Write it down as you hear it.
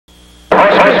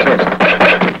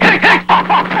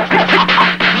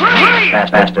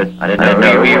Bastard, I didn't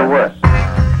know who you were.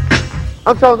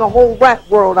 I'm telling the whole rap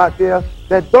world out there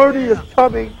that Dirty is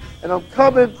coming, and I'm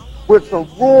coming with some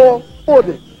raw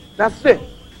footage. That's it.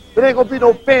 There ain't gonna be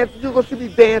no fancy. You're gonna see me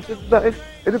dancing, nothing.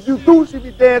 And if you do see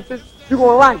me dancing, you're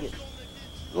gonna like it. You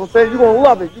know what I'm saying? You're gonna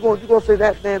love it. You're gonna say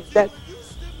that, man.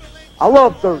 I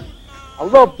love Dirty. I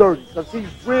love Dirty because he's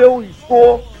real. He's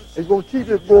raw. He's gonna keep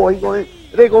it raw.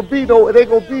 It ain't gonna be no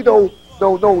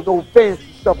fancy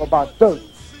stuff about Dirty.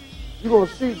 You're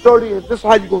gonna see Dirty, and this is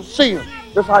how you're gonna see him.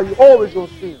 This is how you always gonna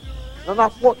see him. I'm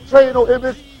not portraying no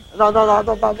image. No, I'm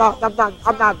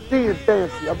not being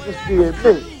fancy. I'm just being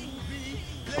me.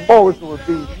 I'm always gonna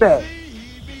be mad.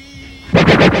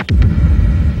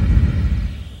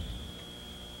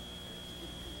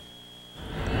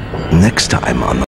 Next time on